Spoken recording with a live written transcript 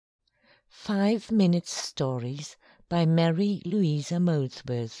5 Minutes Stories by Mary Louisa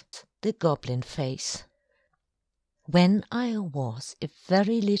MOLESWORTH. The Goblin Face. When I was a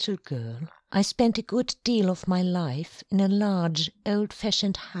very little girl, I spent a good deal of my life in a large,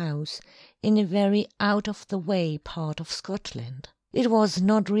 old-fashioned house in a very out-of-the-way part of Scotland. It was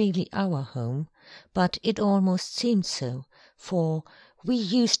not really our home, but it almost seemed so, for we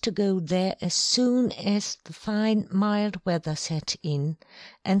used to go there as soon as the fine mild weather set in,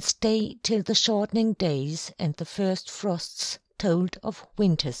 and stay till the shortening days and the first frosts told of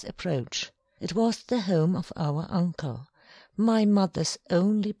winter's approach. It was the home of our uncle, my mother's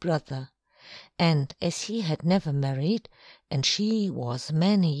only brother, and as he had never married, and she was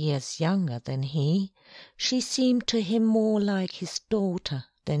many years younger than he, she seemed to him more like his daughter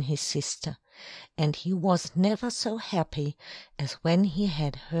than his sister, and he was never so happy as when he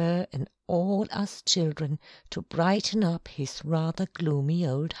had her and all us children to brighten up his rather gloomy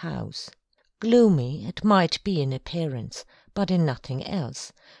old house. Gloomy it might be in appearance, but in nothing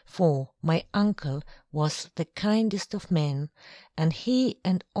else, for my uncle was the kindest of men, and he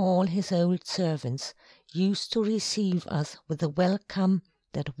and all his old servants used to receive us with a welcome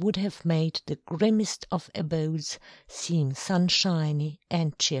that would have made the grimmest of abodes seem sunshiny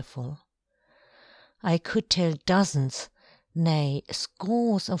and cheerful. I could tell dozens, nay,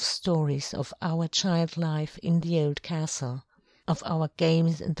 scores of stories of our child life in the old castle, of our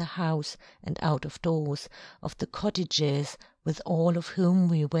games in the house and out of doors, of the cottagers with all of whom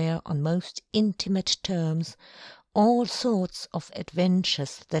we were on most intimate terms, all sorts of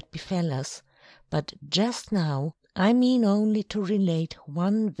adventures that befell us, but just now I mean only to relate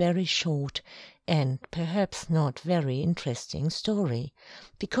one very short and perhaps not very interesting story,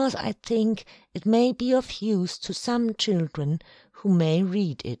 because I think it may be of use to some children who may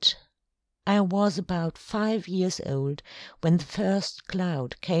read it. I was about 5 years old when the first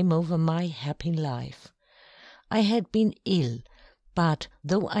cloud came over my happy life. I had been ill, but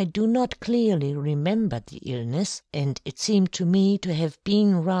though I do not clearly remember the illness, and it seemed to me to have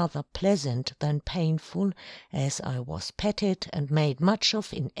been rather pleasant than painful, as I was petted and made much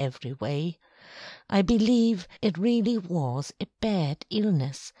of in every way, I believe it really was a bad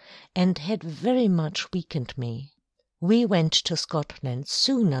illness, and had very much weakened me. We went to Scotland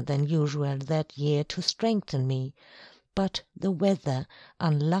sooner than usual that year to strengthen me, but the weather,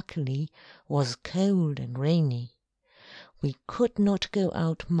 unluckily, was cold and rainy. We could not go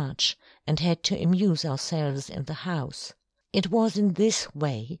out much, and had to amuse ourselves in the house. It was in this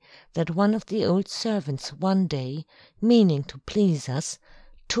way that one of the old servants one day, meaning to please us,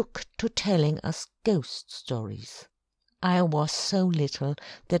 took to telling us ghost stories. I was so little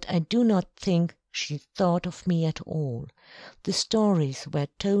that I do not think she thought of me at all. The stories were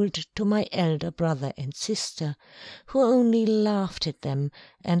told to my elder brother and sister, who only laughed at them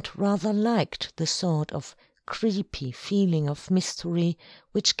and rather liked the sort of creepy feeling of mystery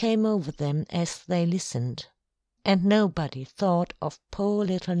which came over them as they listened. And nobody thought of poor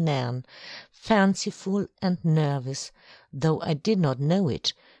little Nan, fanciful and nervous, though I did not know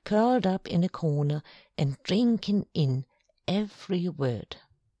it, curled up in a corner and drinking in every word.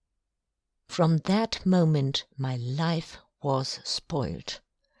 From that moment my life was spoilt.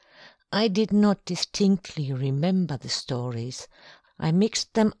 I did not distinctly remember the stories. I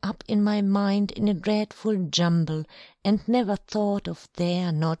mixed them up in my mind in a dreadful jumble, and never thought of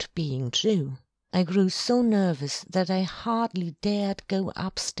their not being true. I grew so nervous that I hardly dared go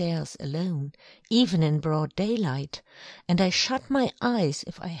upstairs alone, even in broad daylight, and I shut my eyes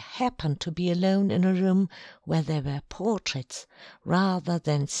if I happened to be alone in a room where there were portraits, rather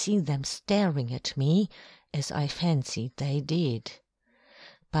than see them staring at me, as I fancied they did.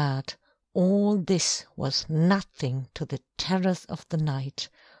 But all this was nothing to the terrors of the night,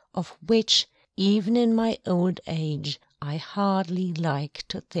 of which, even in my old age, I hardly like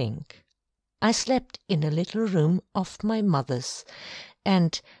to think. I slept in a little room of my mother's,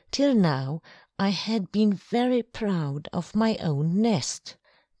 and till now I had been very proud of my own nest.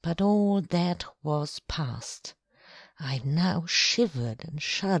 But all that was past. I now shivered and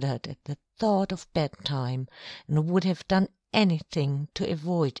shuddered at the thought of bedtime, and would have done anything to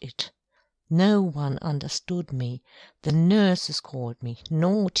avoid it. No one understood me. The nurses called me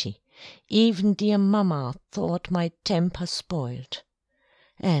naughty. Even dear mamma thought my temper spoilt.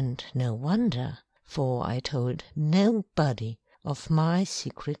 And no wonder, for I told nobody of my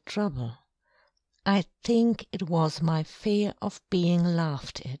secret trouble. I think it was my fear of being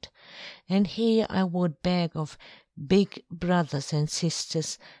laughed at, and here I would beg of big brothers and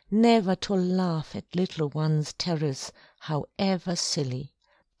sisters never to laugh at little ones' terrors, however silly.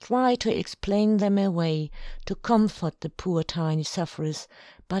 Try to explain them away, to comfort the poor tiny sufferers,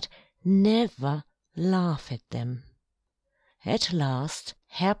 but never laugh at them. At last,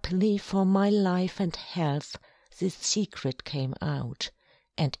 happily for my life and health, the secret came out,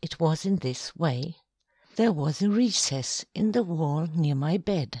 and it was in this way. There was a recess in the wall near my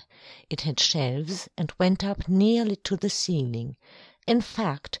bed. It had shelves and went up nearly to the ceiling. In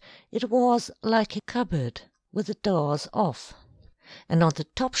fact, it was like a cupboard with the doors off. And on the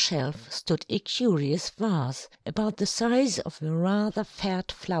top shelf stood a curious vase, about the size of a rather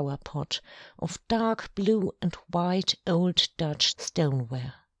fat flower pot, of dark blue and white old Dutch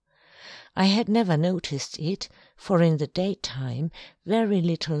stoneware. I had never noticed it, for in the daytime very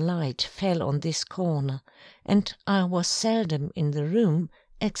little light fell on this corner, and I was seldom in the room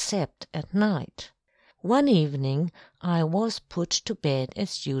except at night. One evening I was put to bed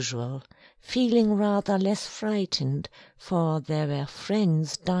as usual, feeling rather less frightened, for there were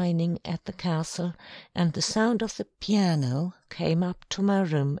friends dining at the castle, and the sound of the piano came up to my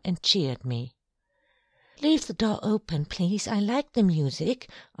room and cheered me. "Leave the door open, please. I like the music,"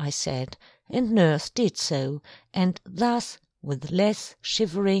 I said, and nurse did so, and thus, with less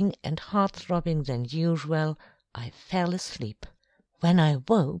shivering and heart-throbbing than usual, I fell asleep. When I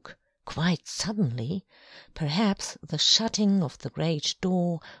woke, quite suddenly, perhaps the shutting of the great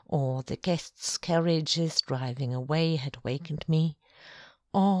door or the guests' carriages driving away had wakened me,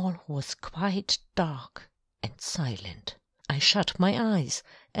 all was quite dark and silent. I shut my eyes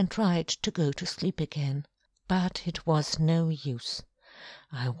and tried to go to sleep again, but it was no use.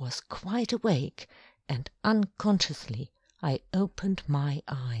 I was quite awake, and unconsciously I opened my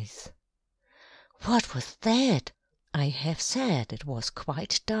eyes. What was that? I have said it was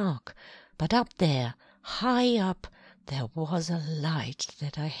quite dark, but up there, high up, there was a light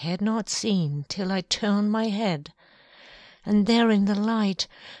that I had not seen till I turned my head. And there in the light,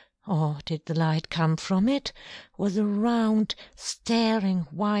 or did the light come from it, was a round, staring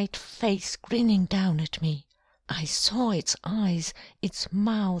white face grinning down at me. I saw its eyes, its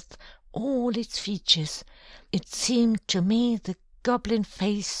mouth, all its features. It seemed to me the goblin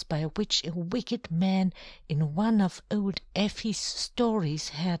face by which a wicked man in one of old Effie's stories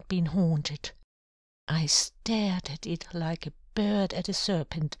had been haunted. I stared at it like a bird at a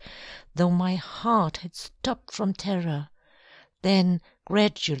serpent, though my heart had stopped from terror. Then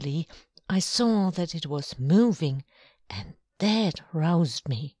gradually I saw that it was moving, and that roused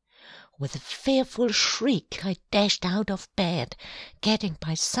me. With a fearful shriek I dashed out of bed, getting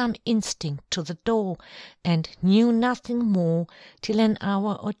by some instinct to the door, and knew nothing more till an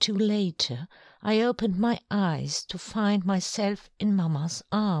hour or two later I opened my eyes to find myself in mamma's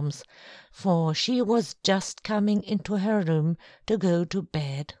arms, for she was just coming into her room to go to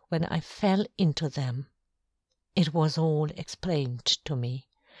bed when I fell into them. It was all explained to me.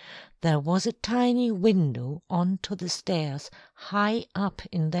 There was a tiny window on to the stairs high up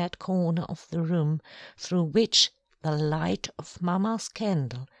in that corner of the room, through which the light of mamma's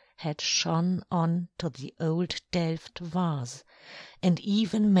candle had shone on to the old Delft vase, and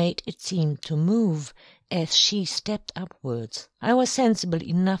even made it seem to move as she stepped upwards. I was sensible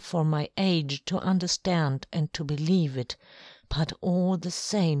enough for my age to understand and to believe it, but all the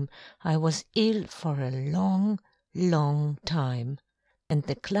same I was ill for a long, long time, and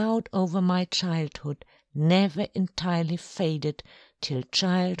the cloud over my childhood never entirely faded till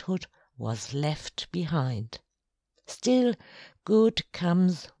childhood was left behind. Still, good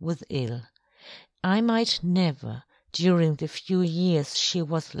comes with ill. I might never, during the few years she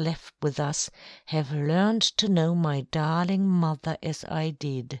was left with us, have learned to know my darling mother as I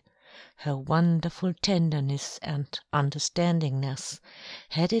did, her wonderful tenderness and understandingness,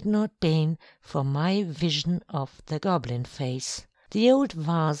 had it not been for my vision of the Goblin Face. The old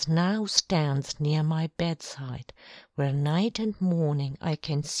vase now stands near my bedside, where night and morning I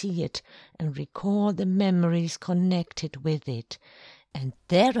can see it and recall the memories connected with it, and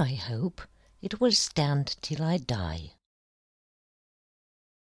there I hope it will stand till I die.